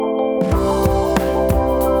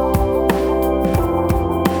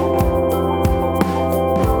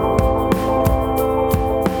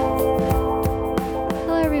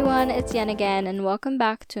again, and welcome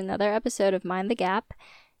back to another episode of Mind the Gap.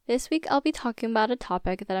 This week I'll be talking about a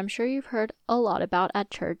topic that I'm sure you've heard a lot about at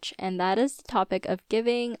church, and that is the topic of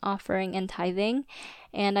giving, offering, and tithing.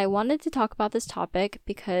 And I wanted to talk about this topic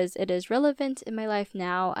because it is relevant in my life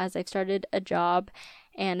now as I've started a job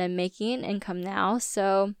and I'm making an income now.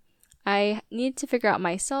 So I need to figure out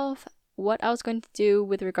myself what I was going to do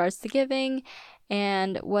with regards to giving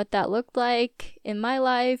and what that looked like in my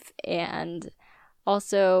life. And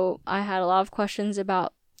also, I had a lot of questions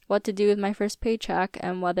about what to do with my first paycheck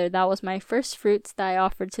and whether that was my first fruits that I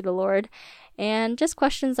offered to the Lord, and just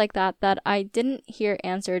questions like that that I didn't hear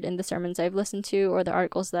answered in the sermons I've listened to or the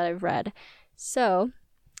articles that I've read. So,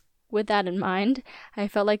 with that in mind, I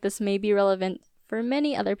felt like this may be relevant for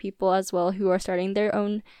many other people as well who are starting their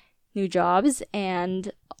own new jobs,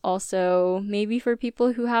 and also maybe for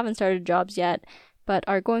people who haven't started jobs yet but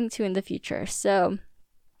are going to in the future. So,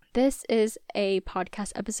 this is a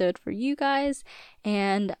podcast episode for you guys,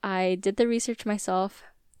 and I did the research myself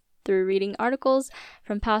through reading articles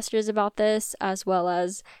from pastors about this, as well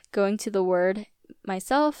as going to the Word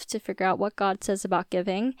myself to figure out what God says about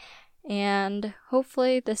giving. And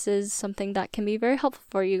hopefully this is something that can be very helpful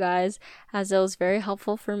for you guys, as it was very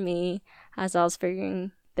helpful for me as I was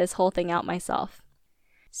figuring this whole thing out myself.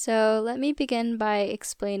 So let me begin by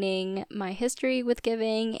explaining my history with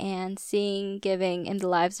giving and seeing giving in the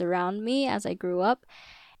lives around me as I grew up.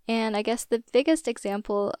 And I guess the biggest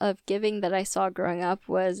example of giving that I saw growing up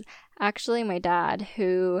was actually my dad,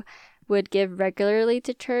 who would give regularly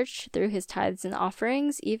to church through his tithes and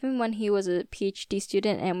offerings, even when he was a PhD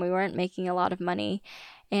student and we weren't making a lot of money.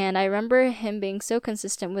 And I remember him being so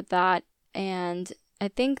consistent with that, and I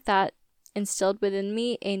think that instilled within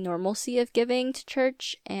me a normalcy of giving to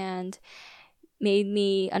church and made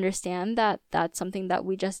me understand that that's something that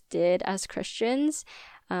we just did as Christians.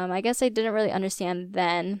 I guess I didn't really understand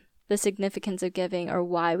then the significance of giving or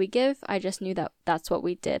why we give. I just knew that that's what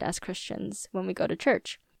we did as Christians when we go to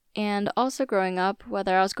church. And also growing up,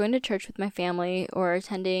 whether I was going to church with my family or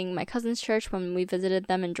attending my cousin's church when we visited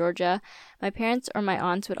them in Georgia, my parents or my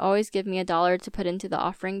aunts would always give me $1 to put into the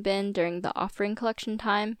offering bin during the offering collection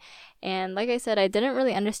time. And like I said, I didn't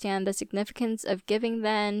really understand the significance of giving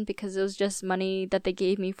then because it was just money that they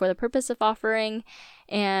gave me for the purpose of offering.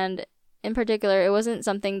 And in particular, it wasn't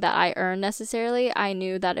something that I earned necessarily. I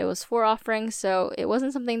knew that it was for offering, so it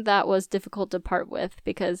wasn't something that was difficult to part with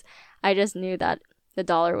because I just knew that the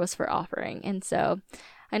 $1 was for offering. And so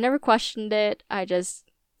I never questioned it. I just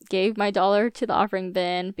gave my $1 to the offering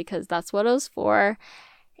bin because that's what it was for.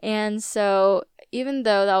 And so even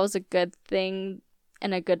though that was a good thing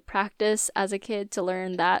and a good practice as a kid to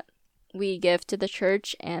learn that we give to the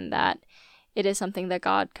church and that it is something that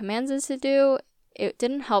God commands us to do, it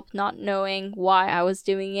didn't help not knowing why I was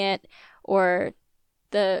doing it or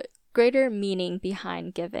the greater meaning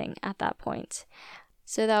behind giving at that point.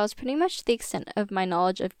 So that was pretty much the extent of my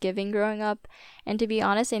knowledge of giving growing up, and to be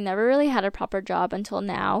honest, I never really had a proper job until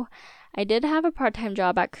now. I did have a part-time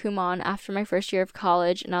job at Kumon after my first year of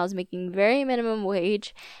college, and I was making very minimum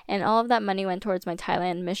wage, and all of that money went towards my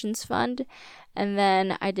Thailand missions fund. And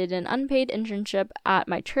then I did an unpaid internship at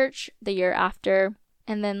my church the year after.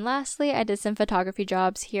 And then lastly, I did some photography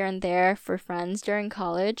jobs here and there for friends during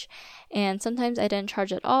college, and sometimes I didn't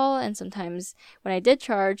charge at all, and sometimes when I did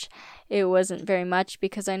charge, it wasn't very much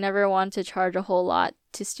because I never wanted to charge a whole lot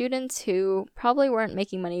to students who probably weren't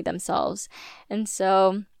making money themselves. And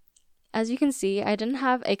so, as you can see, I didn't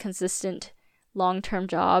have a consistent long-term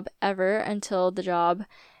job ever until the job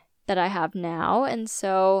that I have now, and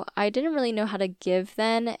so I didn't really know how to give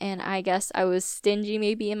then, and I guess I was stingy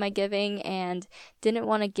maybe in my giving and didn't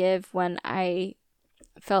want to give when I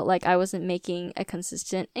felt like I wasn't making a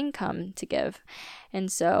consistent income to give. And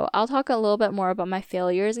so I'll talk a little bit more about my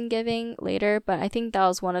failures in giving later, but I think that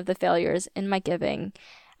was one of the failures in my giving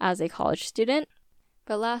as a college student.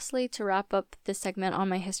 But lastly, to wrap up this segment on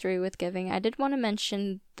my history with giving, I did want to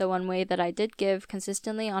mention the one way that I did give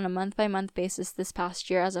consistently on a month-by-month basis this past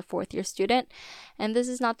year as a fourth-year student. And this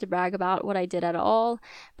is not to brag about what I did at all,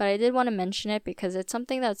 but I did want to mention it because it's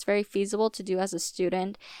something that's very feasible to do as a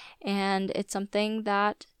student, and it's something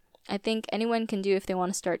that I think anyone can do if they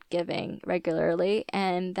want to start giving regularly,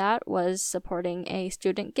 and that was supporting a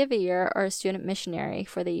student give a year or a student missionary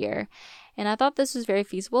for the year. And I thought this was very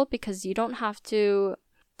feasible because you don't have to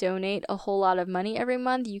donate a whole lot of money every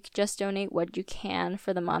month. You could just donate what you can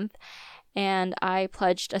for the month. And I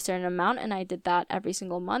pledged a certain amount, and I did that every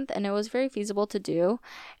single month, and it was very feasible to do.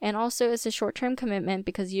 And also it's a short-term commitment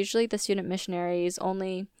because usually the student missionary is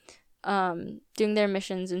only doing their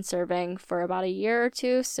missions and serving for about a year or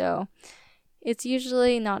two, so it's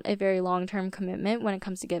usually not a very long-term commitment when it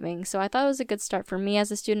comes to giving. So I thought it was a good start for me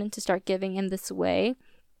as a student to start giving in this way.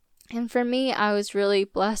 And for me, I was really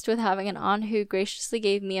blessed with having an aunt who graciously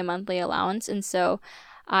gave me a monthly allowance. And so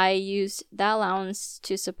I used that allowance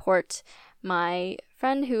to support my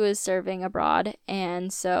friend who was serving abroad.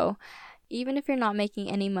 And so even if you're not making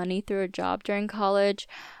any money through a job during college,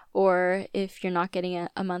 or if you're not getting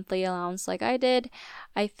a monthly allowance like I did,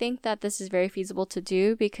 I think that this is very feasible to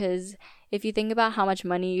do, because if you think about how much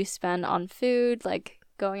money you spend on food, like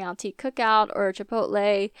going out to eat cookout or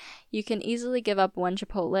Chipotle, you can easily give up one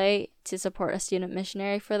Chipotle to support a student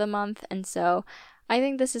missionary for the month. And so I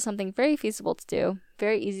think this is something very feasible to do,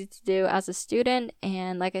 very easy to do as a student,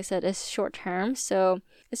 and like I said, it's short term. So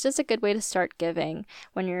it's just a good way to start giving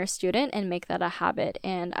when you're a student and make that a habit.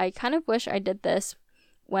 And I kind of wish I did this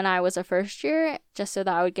when I was a first year, just so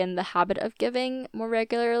that I would get in the habit of giving more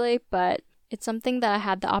regularly, but it's something that I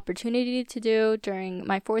had the opportunity to do during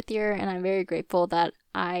my fourth year, and I'm very grateful that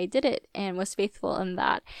I did it and was faithful in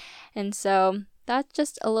that. And so that's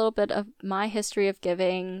just a little bit of my history of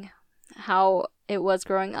giving, how it was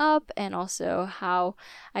growing up, and also how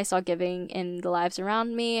I saw giving in the lives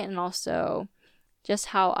around me, and also just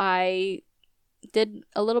how I did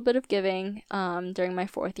a little bit of giving during my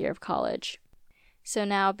fourth year of college. So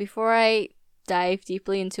now, before I dive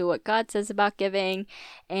deeply into what God says about giving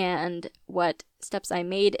and what steps I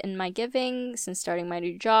made in my giving since starting my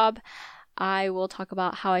new job, I will talk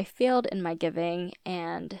about how I failed in my giving.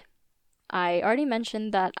 And I already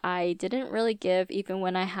mentioned that I didn't really give even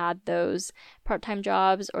when I had those part-time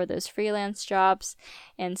jobs or those freelance jobs.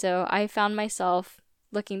 And so I found myself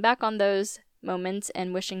looking back on those moments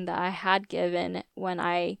and wishing that I had given when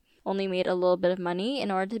I only made a little bit of money,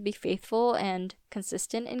 in order to be faithful and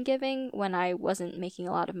consistent in giving when I wasn't making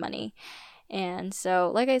a lot of money. And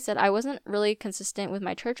so, like I said, I wasn't really consistent with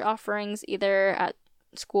my church offerings either. At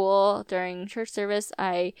school during church service,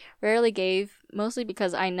 I rarely gave, mostly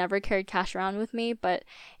because I never carried cash around with me, but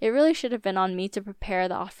it really should have been on me to prepare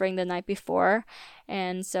the offering the night before.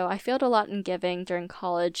 And so I failed a lot in giving during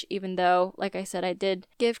college, even though, like I said, I did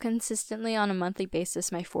give consistently on a monthly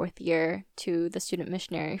basis my fourth year to the student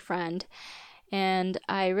missionary friend. And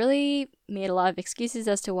I really made a lot of excuses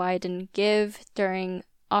as to why I didn't give during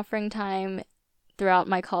offering time throughout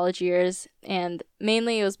my college years, and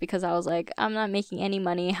mainly it was because I was like, I'm not making any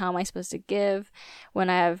money, how am I supposed to give when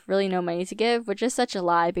I have really no money to give, which is such a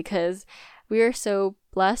lie, because we are so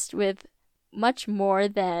blessed with much more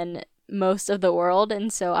than most of the world.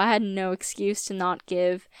 And so I had no excuse to not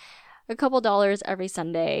give a couple dollars every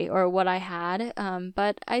Sunday, or what I had,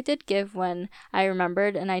 but I did give when I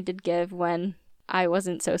remembered, and I did give when I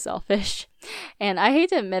wasn't so selfish. And I hate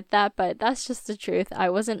to admit that, but that's just the truth. I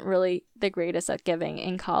wasn't really the greatest at giving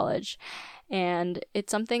in college. And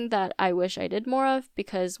it's something that I wish I did more of,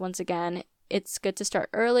 because once again, it's good to start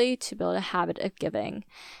early to build a habit of giving.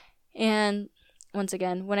 And once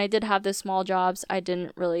again, when I did have those small jobs, I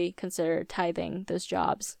didn't really consider tithing those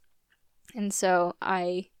jobs. And so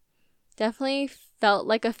I definitely felt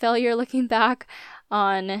like a failure looking back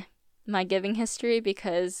on my giving history,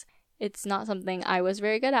 because it's not something I was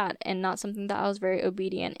very good at, and not something that I was very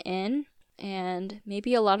obedient in. And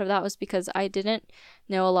maybe a lot of that was because I didn't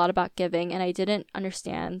know a lot about giving, and I didn't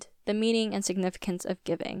understand the meaning and significance of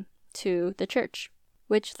giving to the church.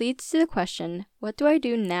 Which leads to the question, what do I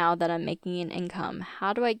do now that I'm making an income?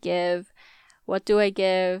 How do I give? What do I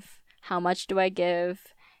give? How much do I give?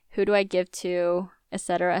 Who do I give to?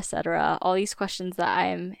 Etc., etc. All these questions that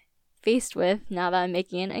I'm faced with now that I'm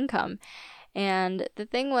making an income. And the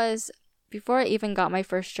thing was, before I even got my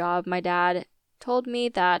first job, my dad told me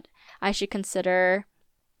that I should consider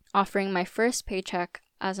offering my first paycheck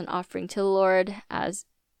as an offering to the Lord, as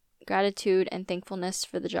gratitude and thankfulness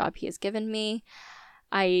for the job he has given me.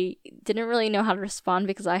 I didn't really know how to respond,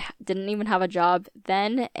 because I didn't even have a job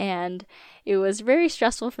then, and it was very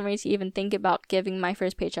stressful for me to even think about giving my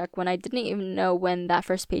first paycheck when I didn't even know when that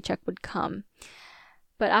first paycheck would come.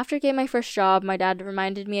 But after getting my first job, my dad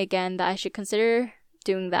reminded me again that I should consider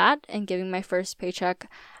doing that and giving my first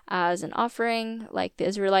paycheck as an offering, like the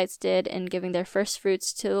Israelites did, and giving their first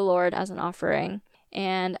fruits to the Lord as an offering.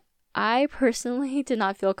 And I personally did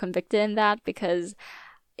not feel convicted in that, because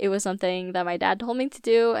it was something that my dad told me to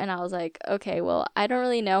do, and I was like, okay, well, I don't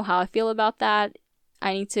really know how I feel about that.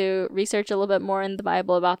 I need to research a little bit more in the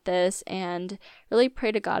Bible about this and really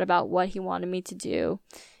pray to God about what he wanted me to do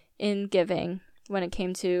in giving when it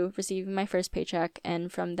came to receiving my first paycheck,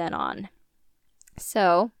 and from then on.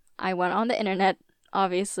 So I went on the internet,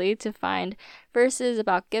 obviously, to find verses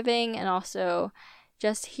about giving, and also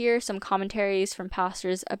just hear some commentaries from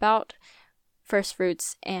pastors about first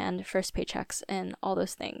fruits and first paychecks and all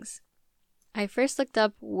those things. I first looked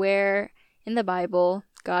up where in the Bible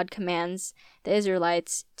God commands the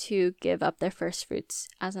Israelites to give up their first fruits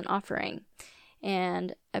as an offering.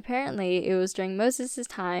 And apparently it was during Moses'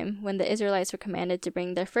 time when the Israelites were commanded to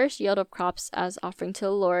bring their first yield of crops as offering to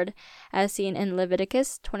the Lord, as seen in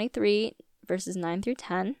Leviticus 23 verses 9 through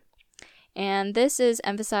 10. And this is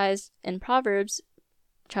emphasized in Proverbs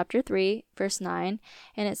chapter 3 verse 9,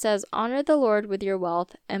 and it says, "Honor the Lord with your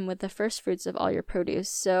wealth and with the first fruits of all your produce."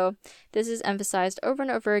 So this is emphasized over and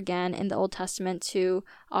over again in the Old Testament to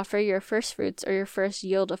offer your first fruits or your first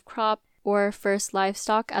yield of crop or first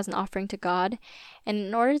livestock as an offering to God. And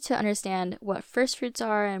in order to understand what first fruits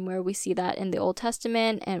are and where we see that in the Old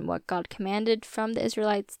Testament and what God commanded from the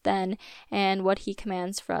Israelites then and what he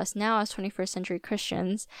commands for us now as 21st century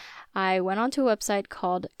Christians, I went onto a website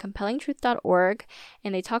called compellingtruth.org,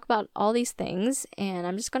 and they talk about all these things, and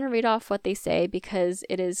I'm just going to read off what they say because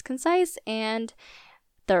it is concise and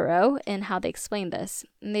thorough in how they explain this.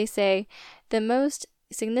 And they say, the most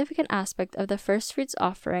significant aspect of the first fruits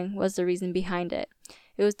offering was the reason behind it.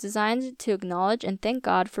 It was designed to acknowledge and thank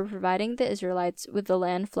God for providing the Israelites with the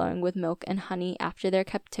land flowing with milk and honey after their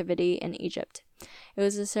captivity in Egypt. It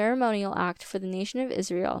was a ceremonial act for the nation of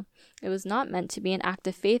Israel. It was not meant to be an act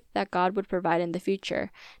of faith that God would provide in the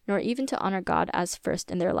future, nor even to honor God as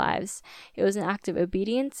first in their lives. It was an act of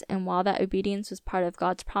obedience, and while that obedience was part of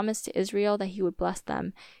God's promise to Israel that he would bless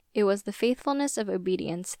them, it was the faithfulness of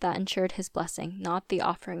obedience that ensured his blessing, not the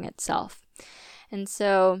offering itself. And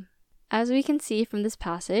so, as we can see from this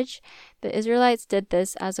passage, the Israelites did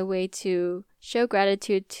this as a way to show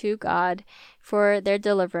gratitude to God for their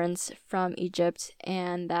deliverance from Egypt,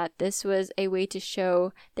 and that this was a way to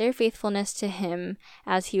show their faithfulness to him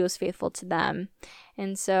as he was faithful to them.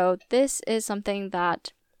 And so this is something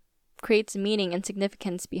that creates meaning and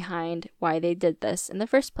significance behind why they did this in the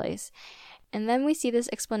first place. And then we see this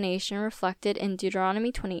explanation reflected in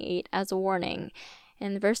Deuteronomy 28 as a warning.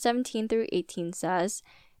 And verse 17 through 18 says,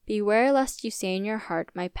 "Beware lest you say in your heart,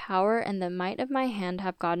 my power and the might of my hand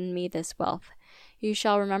have gotten me this wealth. You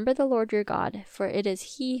shall remember the Lord your God, for it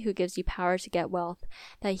is he who gives you power to get wealth,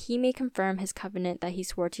 that he may confirm his covenant that he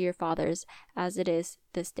swore to your fathers, as it is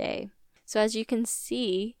this day." So as you can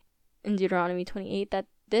see in Deuteronomy 28, that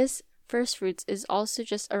this first fruits is also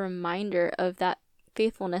just a reminder of that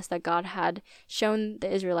faithfulness that God had shown the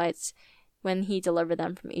Israelites when he delivered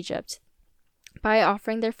them from Egypt. By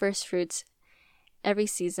offering their first fruits every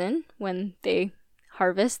season when they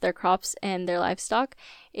harvest their crops and their livestock,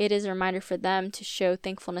 it is a reminder for them to show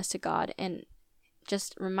thankfulness to God and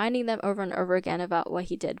just reminding them over and over again about what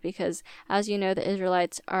he did. Because as you know, the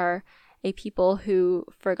Israelites are a people who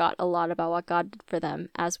forgot a lot about what God did for them,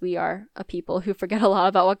 as we are a people who forget a lot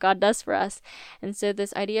about what God does for us. And so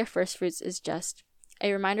this idea of first fruits is just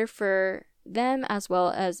a reminder for them as well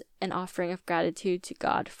as an offering of gratitude to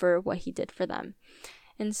God for what he did for them.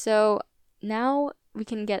 And so now we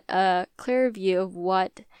can get a clearer view of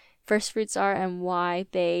what first fruits are and why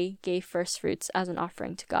they gave first fruits as an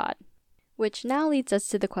offering to God. Which now leads us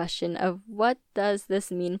to the question of, what does this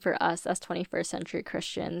mean for us as 21st century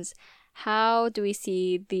Christians? How do we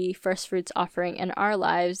see the first fruits offering in our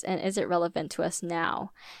lives, and is it relevant to us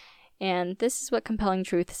now? And this is what Compelling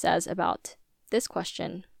Truth says about this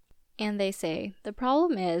question. And they say, the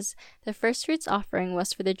problem is, the first fruits offering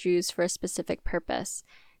was for the Jews for a specific purpose.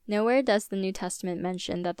 Nowhere does the New Testament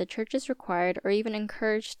mention that the church is required or even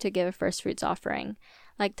encouraged to give a first fruits offering.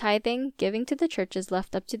 Like tithing, giving to the church is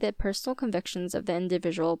left up to the personal convictions of the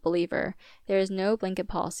individual believer. There is no blanket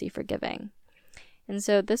policy for giving. And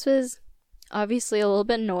so this was obviously a little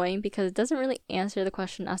bit annoying because it doesn't really answer the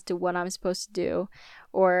question as to what I'm supposed to do,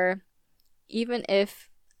 or even if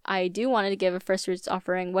I do want to give a first fruits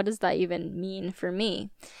offering, what does that even mean for me?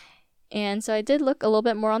 And so I did look a little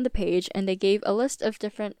bit more on the page, and they gave a list of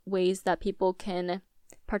different ways that people can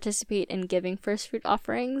participate in giving first fruit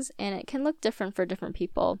offerings, and it can look different for different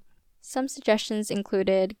people. Some suggestions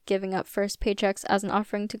included giving up first paychecks as an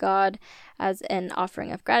offering to God, as an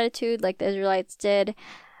offering of gratitude like the Israelites did.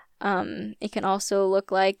 It can also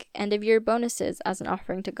look like end of year bonuses as an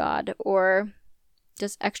offering to God, or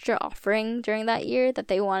just extra offering during that year that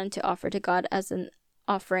they wanted to offer to God as an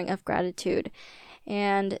offering of gratitude.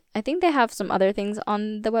 And I think they have some other things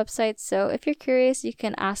on the website, so if you're curious, you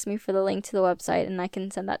can ask me for the link to the website and I can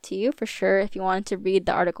send that to you for sure if you wanted to read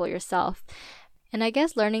the article yourself. And I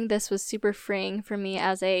guess learning this was super freeing for me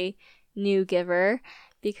as a new giver,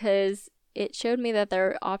 because it showed me that there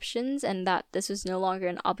are options and that this was no longer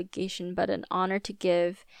an obligation but an honor to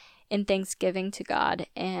give in thanksgiving to God.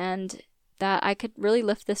 And that I could really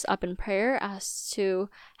lift this up in prayer as to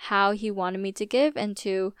how he wanted me to give, and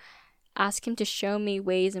to ask him to show me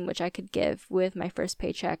ways in which I could give with my first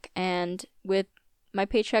paycheck and with my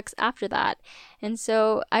paychecks after that. And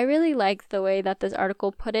so I really liked the way that this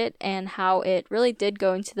article put it, and how it really did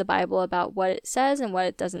go into the Bible about what it says and what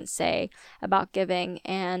it doesn't say about giving.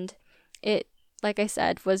 And it, like I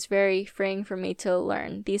said, was very freeing for me to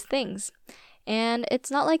learn these things. And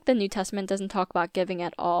it's not like the New Testament doesn't talk about giving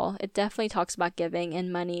at all. It definitely talks about giving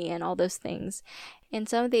and money and all those things. And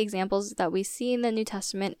some of the examples that we see in the New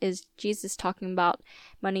Testament is Jesus talking about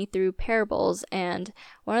money through parables. And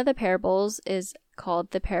one of the parables is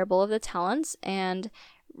called the parable of the talents. And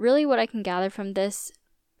really what I can gather from this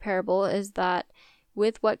parable is that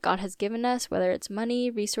with what God has given us, whether it's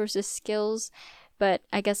money, resources, skills, but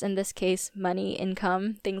I guess in this case, money,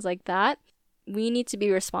 income, things like that, we need to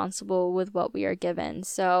be responsible with what we are given.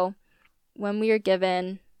 So when we are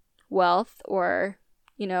given wealth or,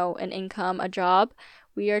 an income, a job,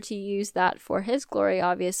 we are to use that for his glory,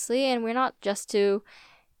 obviously. And we're not just to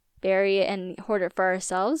bury it and hoard it for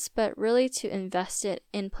ourselves, but really to invest it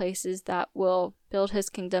in places that will build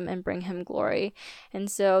his kingdom and bring him glory.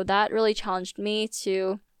 And so that really challenged me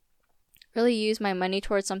to really use my money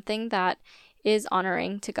towards something that is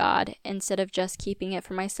honoring to God, instead of just keeping it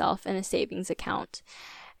for myself in a savings account.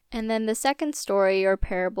 And then the second story or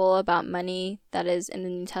parable about money that is in the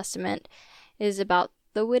New Testament is about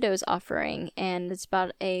the widow's offering. And it's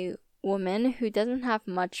about a woman who doesn't have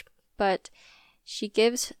much, but she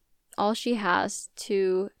gives all she has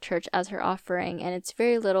to church as her offering. And it's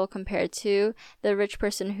very little compared to the rich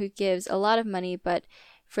person who gives a lot of money, but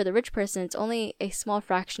for the rich person, it's only a small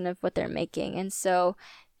fraction of what they're making. And so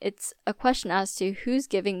it's a question as to who's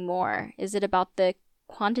giving more. Is it about the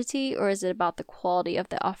quantity, or is it about the quality of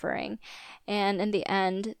the offering? And in the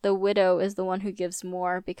end, the widow is the one who gives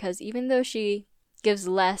more, because even though she gives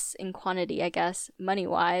less in quantity, I guess,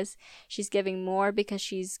 money-wise, she's giving more because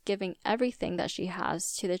she's giving everything that she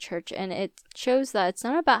has to the church. And it shows that it's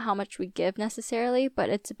not about how much we give necessarily, but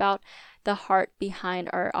it's about the heart behind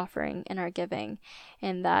our offering and our giving.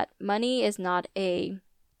 And that money is not a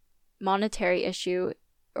monetary issue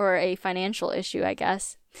or a financial issue, I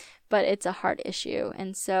guess, but it's a heart issue.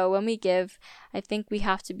 And so when we give, I think we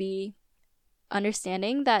have to be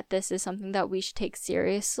understanding that this is something that we should take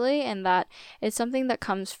seriously, and that it's something that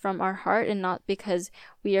comes from our heart, and not because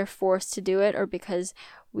we are forced to do it or because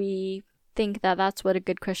we think that that's what a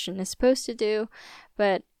good Christian is supposed to do.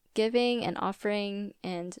 But giving and offering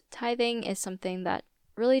and tithing is something that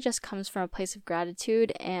really just comes from a place of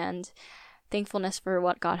gratitude and thankfulness for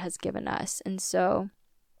what God has given us. And so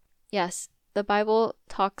yes, the Bible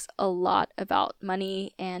talks a lot about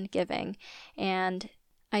money and giving, and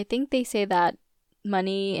I think they say that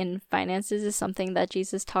money and finances is something that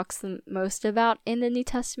Jesus talks the most about in the New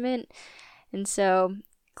Testament, and so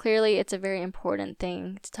clearly it's a very important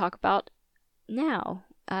thing to talk about now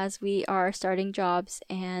as we are starting jobs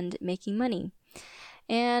and making money.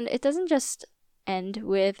 And it doesn't just end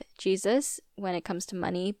with Jesus when it comes to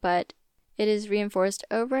money, but it is reinforced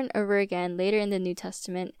over and over again later in the New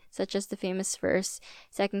Testament, such as the famous verse,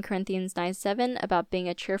 2 Corinthians 9:7, about being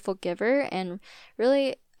a cheerful giver, and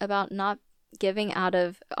really about not giving out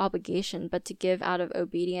of obligation, but to give out of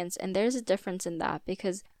obedience. And there's a difference in that,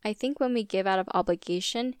 because I think when we give out of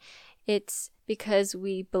obligation, it's because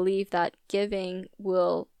we believe that giving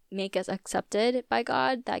will make us accepted by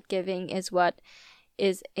God, that giving is what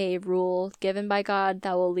is a rule given by God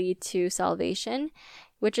that will lead to salvation,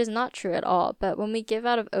 which is not true at all. But when we give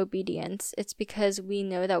out of obedience, it's because we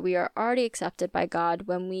know that we are already accepted by God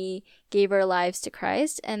when we gave our lives to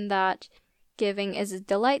Christ, and that giving is a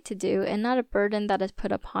delight to do and not a burden that is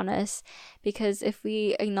put upon us. Because if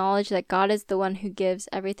we acknowledge that God is the one who gives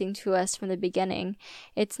everything to us from the beginning,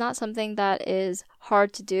 it's not something that is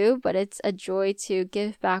hard to do, but it's a joy to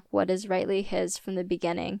give back what is rightly His from the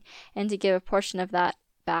beginning, and to give a portion of that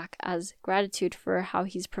back as gratitude for how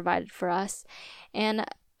He's provided for us. And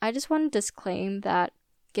I just want to disclaim that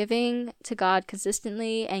giving to God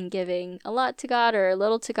consistently and giving a lot to God or a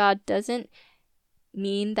little to God doesn't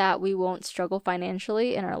mean that we won't struggle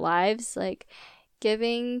financially in our lives. Like,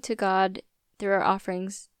 giving to God through our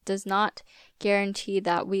offerings does not guarantee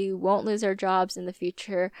that we won't lose our jobs in the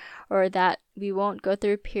future, or that we won't go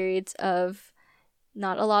through periods of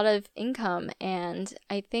not a lot of income. And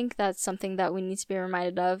I think that's something that we need to be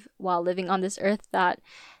reminded of while living on this earth, that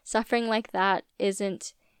suffering like that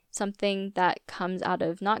isn't something that comes out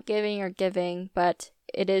of not giving or giving, but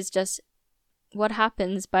it is just what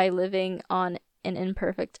happens by living on an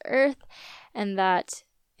imperfect earth, and that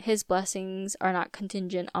His blessings are not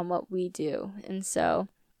contingent on what we do. And so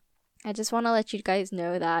I just want to let you guys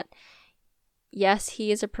know that yes,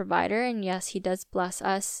 he is a provider, and yes, he does bless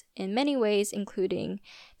us in many ways, including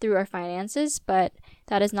through our finances, but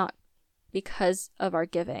that is not because of our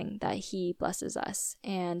giving that he blesses us.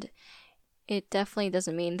 And it definitely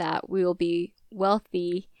doesn't mean that we will be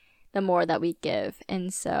wealthy the more that we give.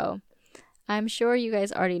 And so I'm sure you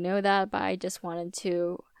guys already know that, but I just wanted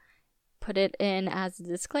to put it in as a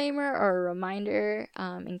disclaimer or a reminder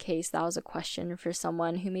in case that was a question for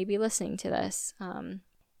someone who may be listening to this.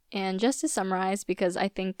 And just to summarize, because I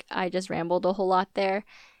think I just rambled a whole lot there,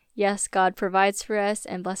 yes, God provides for us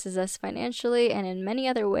and blesses us financially and in many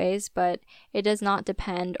other ways, but it does not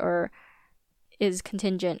depend or is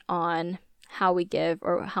contingent on how we give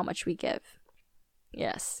or how much we give.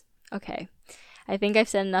 Yes. Okay. I think I've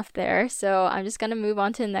said enough there, so I'm just going to move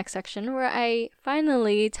on to the next section where I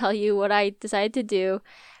finally tell you what I decided to do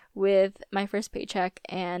with my first paycheck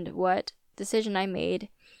and what decision I made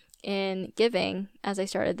in giving as I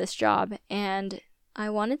started this job. And I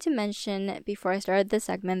wanted to mention before I started this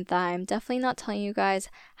segment that I'm definitely not telling you guys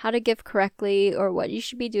how to give correctly or what you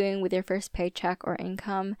should be doing with your first paycheck or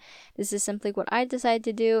income. This is simply what I decided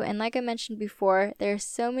to do, and like I mentioned before, there are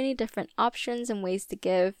so many different options and ways to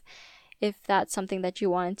give if that's something that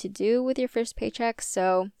you wanted to do with your first paycheck.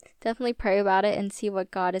 So definitely pray about it and see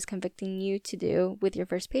what God is convicting you to do with your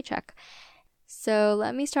first paycheck. So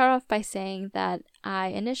let me start off by saying that I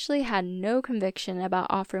initially had no conviction about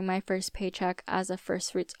offering my first paycheck as a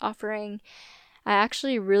first fruits offering. I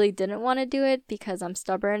actually really didn't want to do it because I'm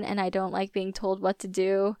stubborn and I don't like being told what to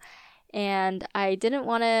do. And I didn't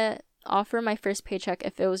want to offer my first paycheck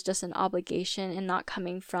if it was just an obligation and not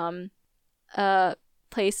coming from a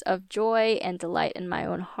place of joy and delight in my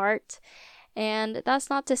own heart. And that's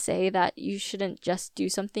not to say that you shouldn't just do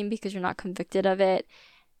something because you're not convicted of it.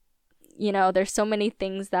 You know, there's so many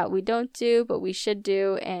things that we don't do, but we should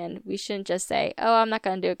do, and we shouldn't just say, oh, I'm not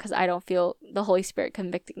going to do it because I don't feel the Holy Spirit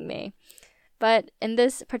convicting me. But in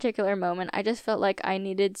this particular moment, I just felt like I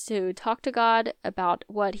needed to talk to God about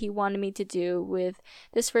what he wanted me to do with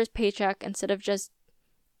this first paycheck instead of just,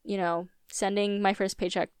 sending my first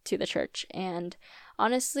paycheck to the church. And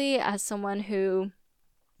honestly, as someone who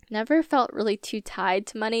never felt really too tied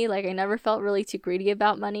to money, like I never felt really too greedy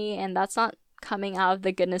about money, and that's not coming out of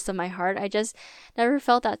the goodness of my heart. I just never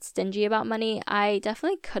felt that stingy about money. I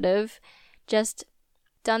definitely could have just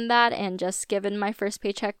done that and just given my first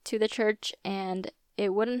paycheck to the church, and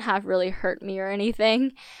it wouldn't have really hurt me or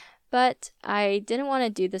anything. But I didn't want to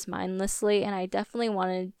do this mindlessly, and I definitely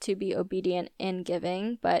wanted to be obedient in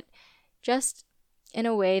giving, but just in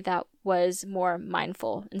a way that was more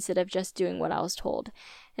mindful instead of just doing what I was told.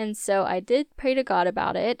 And so I did pray to God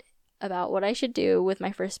about it, about what I should do with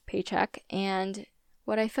my first paycheck, and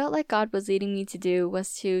what I felt like God was leading me to do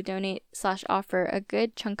was to donate/offer a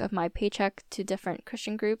good chunk of my paycheck to different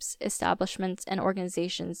Christian groups, establishments, and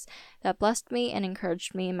organizations that blessed me and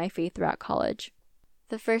encouraged me in my faith throughout college.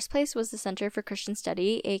 The first place was the Center for Christian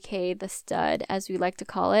Study, aka the STUD, as we like to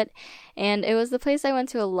call it, and it was the place I went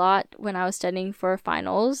to a lot when I was studying for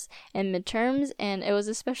finals and midterms, and it was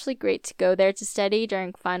especially great to go there to study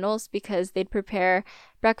during finals because they'd prepare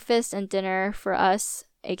breakfast and dinner for us,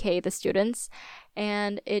 aka the students,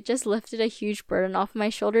 and it just lifted a huge burden off my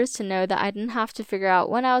shoulders to know that I didn't have to figure out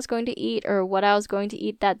when I was going to eat or what I was going to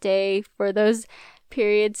eat that day for those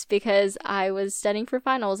periods because I was studying for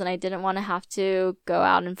finals and I didn't want to have to go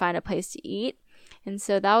out and find a place to eat. And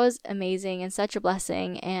so that was amazing and such a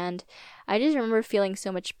blessing, and I just remember feeling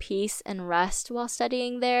so much peace and rest while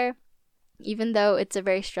studying there, even though it's a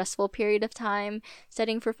very stressful period of time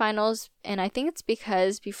studying for finals. And I think it's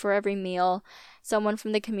because before every meal, someone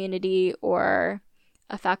from the community or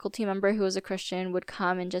a faculty member who was a Christian would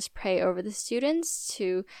come and just pray over the students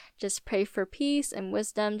to just pray for peace and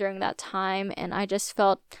wisdom during that time. And I just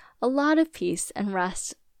felt a lot of peace and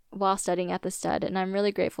rest while studying at the STUD, and I'm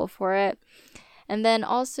really grateful for it. And then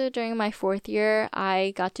also during my fourth year,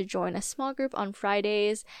 I got to join a small group on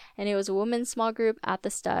Fridays, and it was a women's small group at the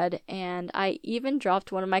STUD, and I even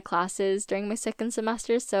dropped one of my classes during my second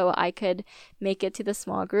semester so I could make it to the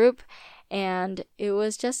small group. And it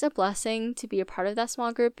was just a blessing to be a part of that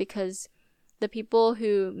small group because the people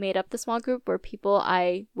who made up the small group were people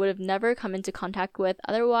I would have never come into contact with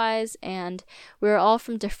otherwise, and we were all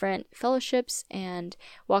from different fellowships and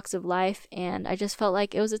walks of life, and I just felt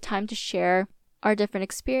like it was a time to share our different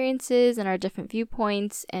experiences and our different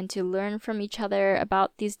viewpoints and to learn from each other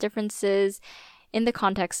about these differences in the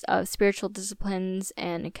context of spiritual disciplines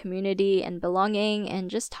and community and belonging, and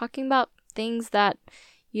just talking about things that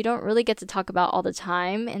you don't really get to talk about all the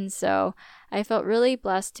time. And so I felt really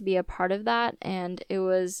blessed to be a part of that, and it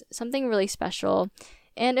was something really special.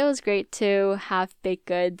 And it was great to have baked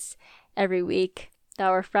goods every week that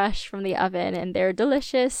were fresh from the oven, and they're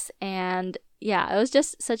delicious. And yeah, it was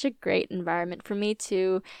just such a great environment for me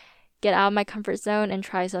to get out of my comfort zone and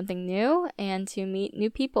try something new, and to meet new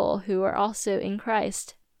people who are also in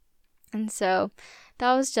Christ. And so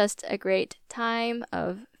that was just a great time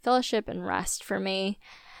of fellowship and rest for me.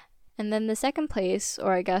 And then the second place,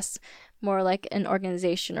 or I guess more like an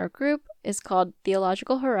organization or group, is called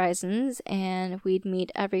Theological Horizons, and we'd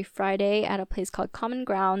meet every Friday at a place called Common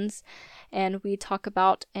Grounds, and we talk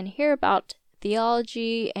about and hear about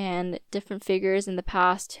theology and different figures in the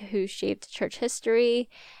past who shaped church history,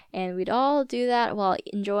 and we'd all do that while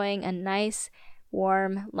enjoying a nice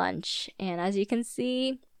warm lunch. And as you can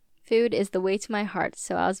see, food is the way to my heart,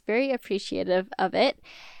 so I was very appreciative of it.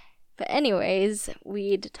 But anyways,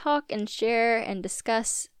 we'd talk and share and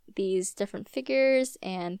discuss these different figures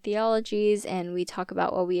and theologies, and we talk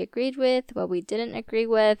about what we agreed with, what we didn't agree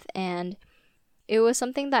with, and it was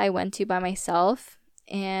something that I went to by myself,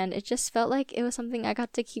 and it just felt like it was something I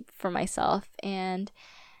got to keep for myself. And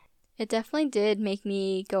it definitely did make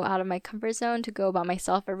me go out of my comfort zone to go by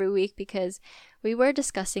myself every week, because we were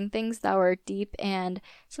discussing things that were deep and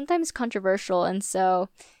sometimes controversial, and so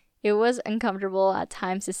it was uncomfortable at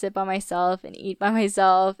times to sit by myself and eat by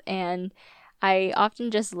myself, and I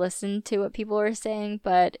often just listened to what people were saying,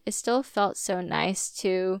 but it still felt so nice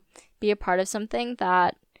to be a part of something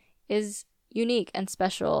that is unique and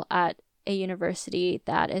special at a university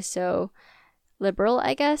that is so liberal,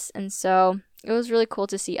 I guess. And so it was really cool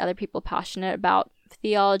to see other people passionate about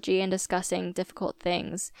theology and discussing difficult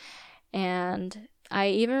things. And I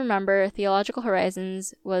even remember Theological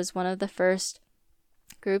Horizons was one of the first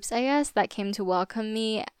groups, I guess, that came to welcome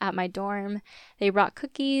me at my dorm. They brought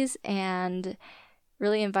cookies and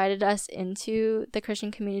really invited us into the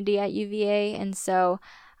Christian community at UVA, and so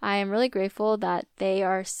I am really grateful that they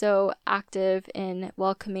are so active in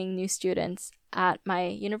welcoming new students at my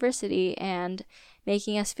university and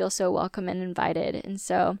making us feel so welcome and invited. And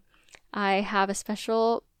so I have a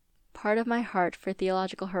special part of my heart for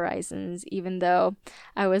Theological Horizons, even though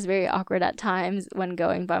I was very awkward at times when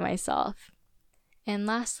going by myself. And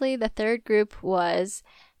lastly, the third group was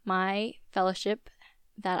my fellowship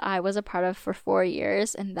that I was a part of for 4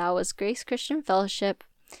 years, and that was Grace Christian Fellowship.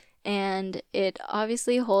 And it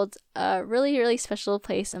obviously holds a really, really special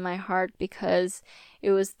place in my heart because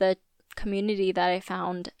it was the community that I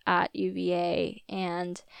found at UVA.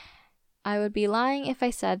 And I would be lying if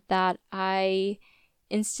I said that I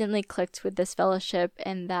instantly clicked with this fellowship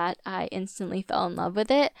and that I instantly fell in love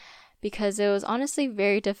with it, because it was honestly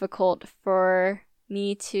very difficult for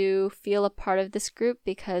me to feel a part of this group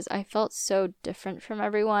because I felt so different from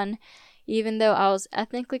everyone. Even though I was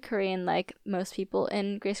ethnically Korean like most people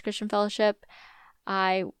in Grace Christian Fellowship,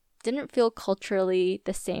 I didn't feel culturally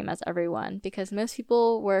the same as everyone because most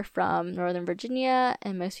people were from Northern Virginia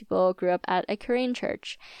and most people grew up at a Korean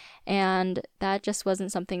church, and that just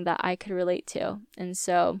wasn't something that I could relate to. And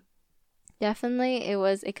so definitely it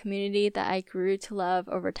was a community that I grew to love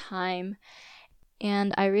over time,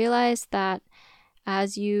 and I realized that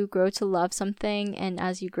as you grow to love something and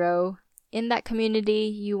as you grow in that community,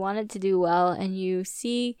 you want it to do well and you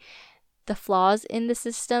see the flaws in the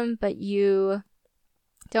system, but you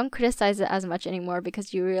don't criticize it as much anymore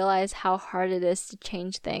because you realize how hard it is to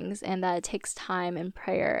change things and that it takes time and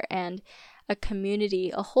prayer and a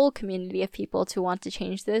community, a whole community of people to want to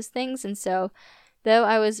change those things. And so though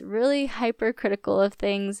I was really hypercritical of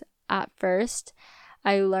things at first,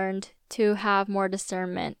 I learned to have more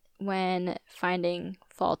discernment when finding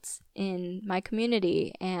faults in my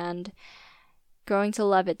community and growing to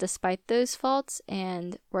love it despite those faults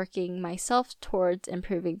and working myself towards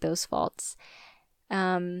improving those faults.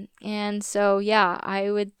 And so, yeah,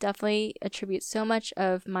 I would definitely attribute so much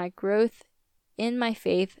of my growth in my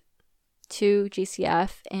faith to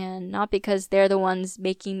GCF, and not because they're the ones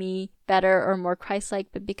making me better or more Christ-like,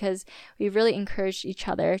 but because we really encouraged each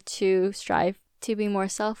other to strive to be more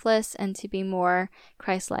selfless and to be more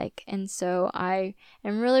Christ-like. And so I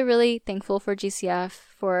am really, really thankful for GCF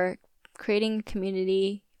for creating a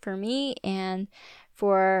community for me and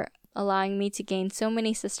for allowing me to gain so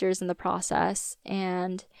many sisters in the process.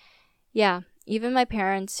 And yeah, even my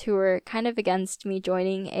parents, who were kind of against me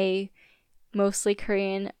joining a mostly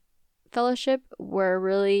Korean fellowship, were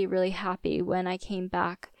really, really happy when I came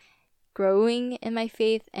back, growing in my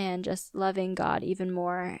faith and just loving God even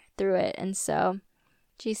more through it. And so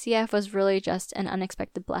GCF was really just an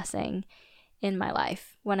unexpected blessing in my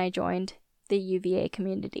life when I joined the UVA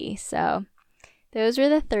community. So those were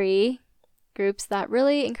the 3 groups that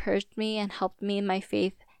really encouraged me and helped me in my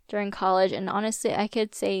faith during college, and honestly, I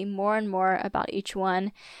could say more and more about each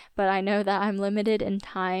one, but I know that I'm limited in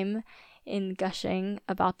time in gushing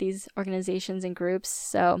about these organizations and groups,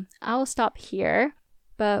 so I'll stop here.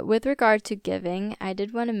 But with regard to giving, I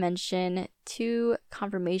did want to mention 2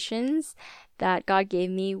 confirmations that God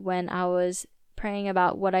gave me when I was praying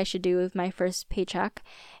about what I should do with my first paycheck.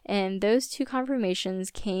 And those 2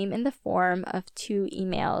 confirmations came in the form of 2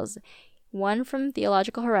 emails, one from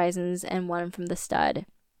Theological Horizons and one from the Stud.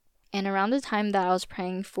 And around the time that I was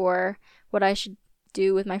praying for what I should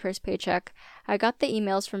do with my first paycheck, I got the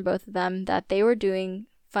emails from both of them that they were doing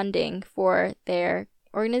funding for their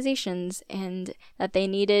organizations and that they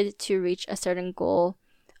needed to reach a certain goal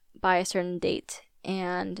by a certain date.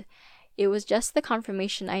 And it was just the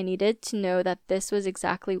confirmation I needed to know that this was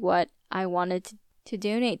exactly what I wanted to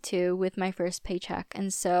donate to with my first paycheck.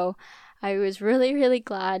 And so I was really, really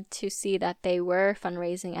glad to see that they were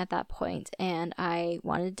fundraising at that point, and I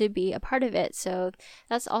wanted to be a part of it. So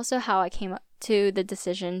that's also how I came up to the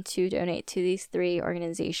decision to donate to these 3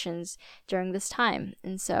 organizations during this time.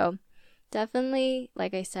 And so definitely,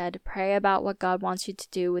 like I said, pray about what God wants you to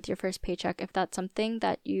do with your first paycheck if that's something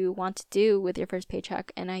that you want to do with your first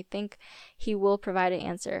paycheck. And I think He will provide an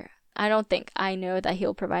answer. I know that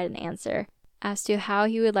He'll provide an answer as to how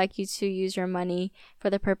He would like you to use your money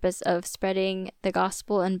for the purpose of spreading the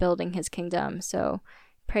gospel and building His kingdom. So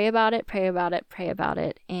pray about it,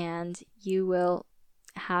 and you will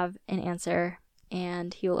have an answer,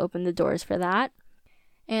 and He will open the doors for that.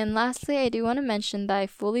 And lastly, I do want to mention that I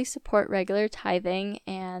fully support regular tithing,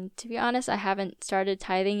 and to be honest, I haven't started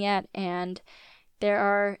tithing yet, and there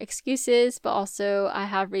are excuses, but also I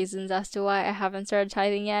have reasons as to why I haven't started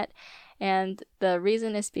tithing yet. And the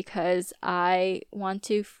reason is because I want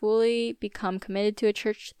to fully become committed to a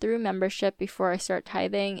church through membership before I start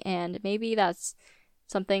tithing, and maybe that's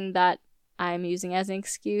something that I'm using as an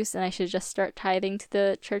excuse and I should just start tithing to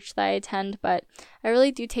the church that I attend, but I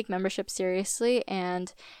really do take membership seriously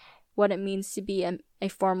and what it means to be a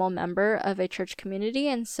formal member of a church community,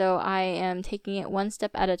 and so I am taking it one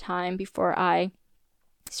step at a time before I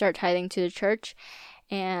start tithing to the church.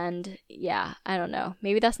 And yeah, I don't know,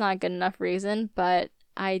 maybe that's not a good enough reason, but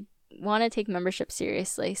I want to take membership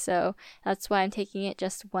seriously, so that's why I'm taking it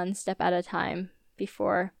just one step at a time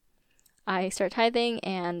before I start tithing,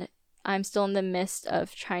 and I'm still in the midst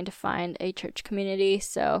of trying to find a church community,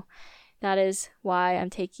 so that is why I'm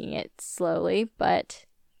taking it slowly. But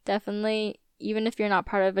definitely, even if you're not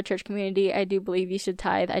part of a church community, I do believe you should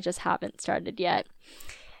tithe. I just haven't started yet.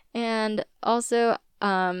 And also,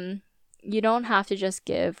 you don't have to just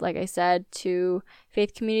give, like I said, to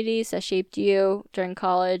faith communities that shaped you during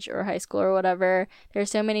college or high school or whatever. There are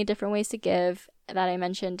so many different ways to give that I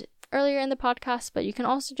mentioned earlier in the podcast, but you can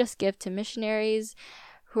also just give to missionaries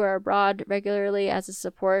who are abroad regularly as a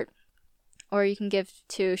support, or you can give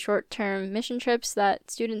to short-term mission trips that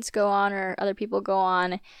students go on or other people go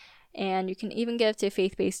on, and you can even give to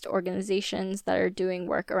faith-based organizations that are doing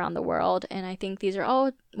work around the world. And I think these are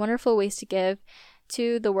all wonderful ways to give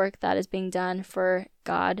to the work that is being done for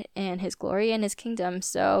God and His glory and His kingdom.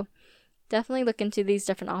 So definitely look into these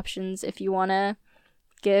different options if you want to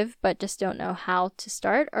give but just don't know how to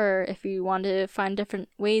start, or if you want to find different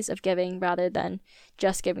ways of giving rather than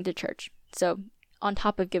just giving to church. So on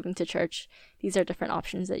top of giving to church, these are different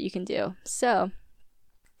options that you can do. So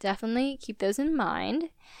definitely keep those in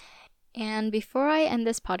mind. And before I end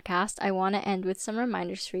this podcast, I want to end with some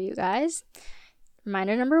reminders for you guys.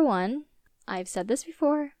 Reminder number 1, I've said this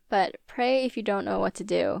before, but pray if you don't know what to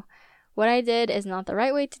do. What I did is not the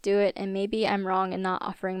right way to do it, and maybe I'm wrong in not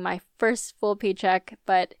offering my first full paycheck,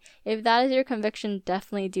 but if that is your conviction,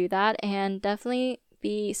 definitely do that, and definitely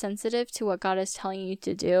be sensitive to what God is telling you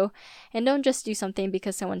to do, and don't just do something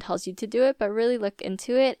because someone tells you to do it, but really look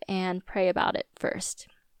into it and pray about it first.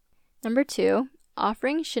 Number 2,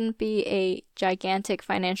 offering shouldn't be a gigantic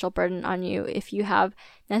financial burden on you if you have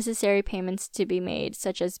necessary payments to be made,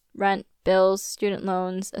 such as rent, bills, student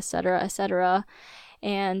loans, etc., etc.,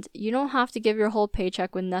 and you don't have to give your whole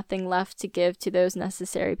paycheck with nothing left to give to those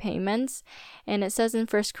necessary payments. And it says in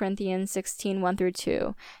 1 Corinthians 16,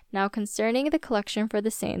 1-2, "Now concerning the collection for the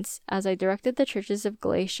saints, as I directed the churches of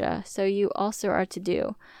Galatia, so you also are to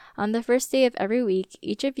do. On the first day of every week,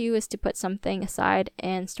 each of you is to put something aside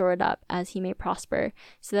and store it up, as he may prosper,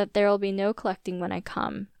 so that there will be no collecting when I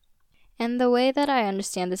come." And the way that I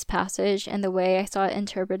understand this passage and the way I saw it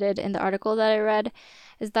interpreted in the article that I read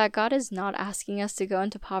is that God is not asking us to go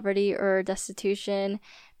into poverty or destitution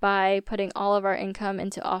by putting all of our income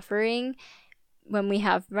into offering when we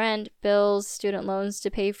have rent, bills, student loans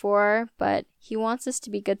to pay for, but He wants us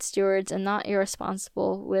to be good stewards and not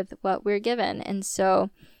irresponsible with what we're given. And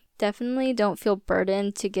so definitely don't feel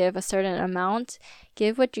burdened to give a certain amount.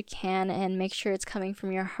 Give what you can and make sure it's coming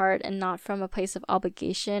from your heart and not from a place of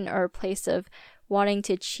obligation or a place of wanting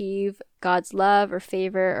to achieve God's love or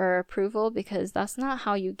favor or approval, because that's not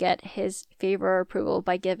how you get his favor or approval,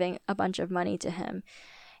 by giving a bunch of money to him.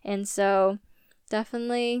 And so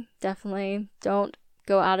definitely don't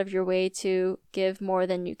go out of your way to give more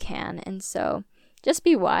than you can. And so just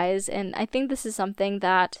be wise. And I think this is something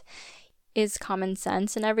that is common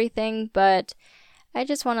sense and everything, but I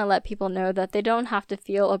just want to let people know that they don't have to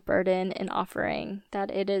feel a burden in offering, that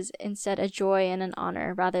it is instead a joy and an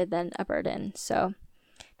honor rather than a burden. So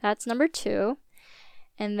that's number 2.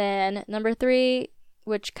 And then number 3,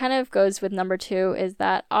 which kind of goes with number 2, is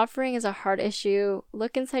that offering is a heart issue.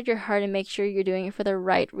 Look inside your heart and make sure you're doing it for the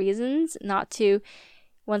right reasons, not to,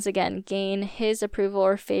 once again, gain his approval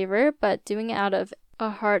or favor, but doing it out of a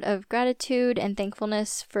heart of gratitude and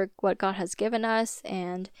thankfulness for what God has given us.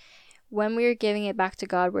 And when we're giving it back to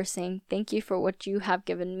God, we're saying, thank you for what you have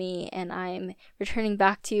given me, and I'm returning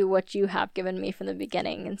back to you what you have given me from the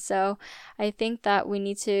beginning. And so I think that we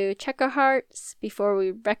need to check our hearts before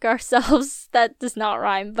we wreck ourselves. That does not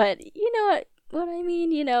rhyme, but you know what I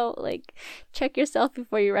mean, like check yourself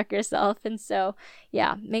before you wreck yourself. And so,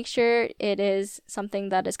 yeah, make sure it is something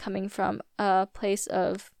that is coming from a place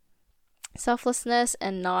of selflessness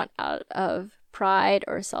and not out of pride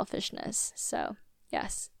or selfishness. So,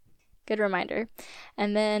 yes. Good reminder.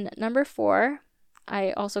 And then number 4,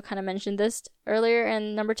 I also kind of mentioned this earlier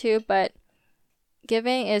in number 2, but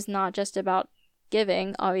giving is not just about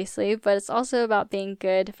giving, obviously, but it's also about being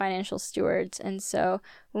good financial stewards. And so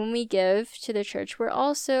when we give to the church, we're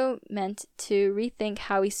also meant to rethink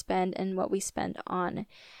how we spend and what we spend on.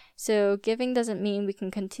 So giving doesn't mean we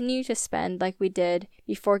can continue to spend like we did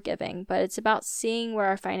before giving, but it's about seeing where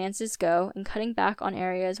our finances go and cutting back on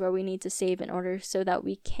areas where we need to save in order so that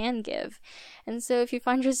we can give. And so if you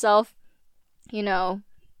find yourself,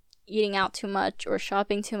 eating out too much or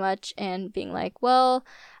shopping too much and being like, well,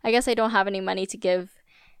 I guess I don't have any money to give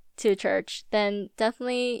to church, then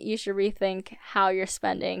definitely you should rethink how you're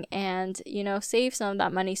spending and, save some of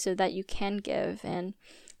that money so that you can give. And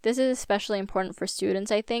this is especially important for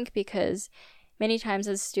students, I think, because many times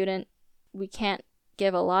as a student, we can't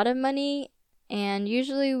give a lot of money, and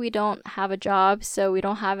usually we don't have a job, so we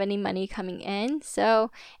don't have any money coming in. So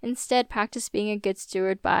instead, practice being a good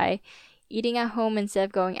steward by eating at home instead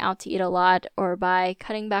of going out to eat a lot, or by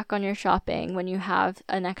cutting back on your shopping when you have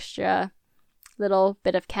an extra little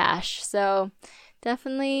bit of cash. So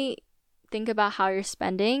definitely think about how you're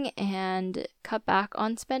spending and cut back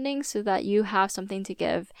on spending so that you have something to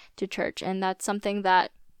give to church. And that's something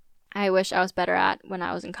that I wish I was better at when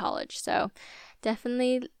I was in college. So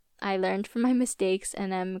definitely I learned from my mistakes,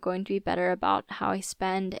 and I'm going to be better about how I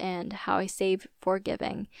spend and how I save for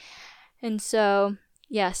giving. And so,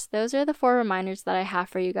 yes, those are the 4 reminders that I have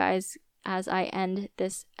for you guys as I end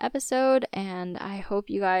this episode, and I hope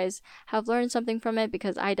you guys have learned something from it,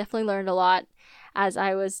 because I definitely learned a lot as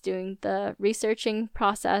I was doing the researching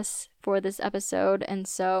process for this episode. And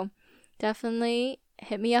so definitely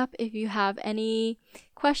hit me up if you have any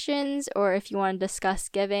questions or if you want to discuss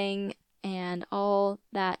giving and all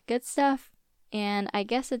that good stuff. And I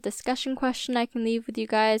guess a discussion question I can leave with you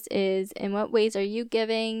guys is, in what ways are you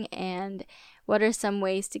giving, and what are some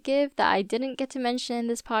ways to give that I didn't get to mention in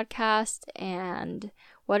this podcast, and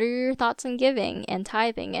what are your thoughts on giving and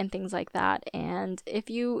tithing and things like that, and if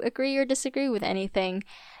you agree or disagree with anything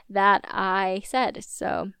that I said.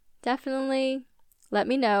 So definitely let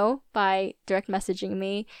me know by direct messaging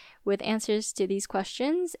me with answers to these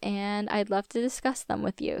questions, and I'd love to discuss them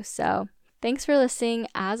with you. So thanks for listening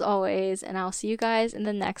as always, and I'll see you guys in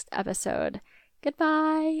the next episode.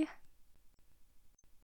 Goodbye!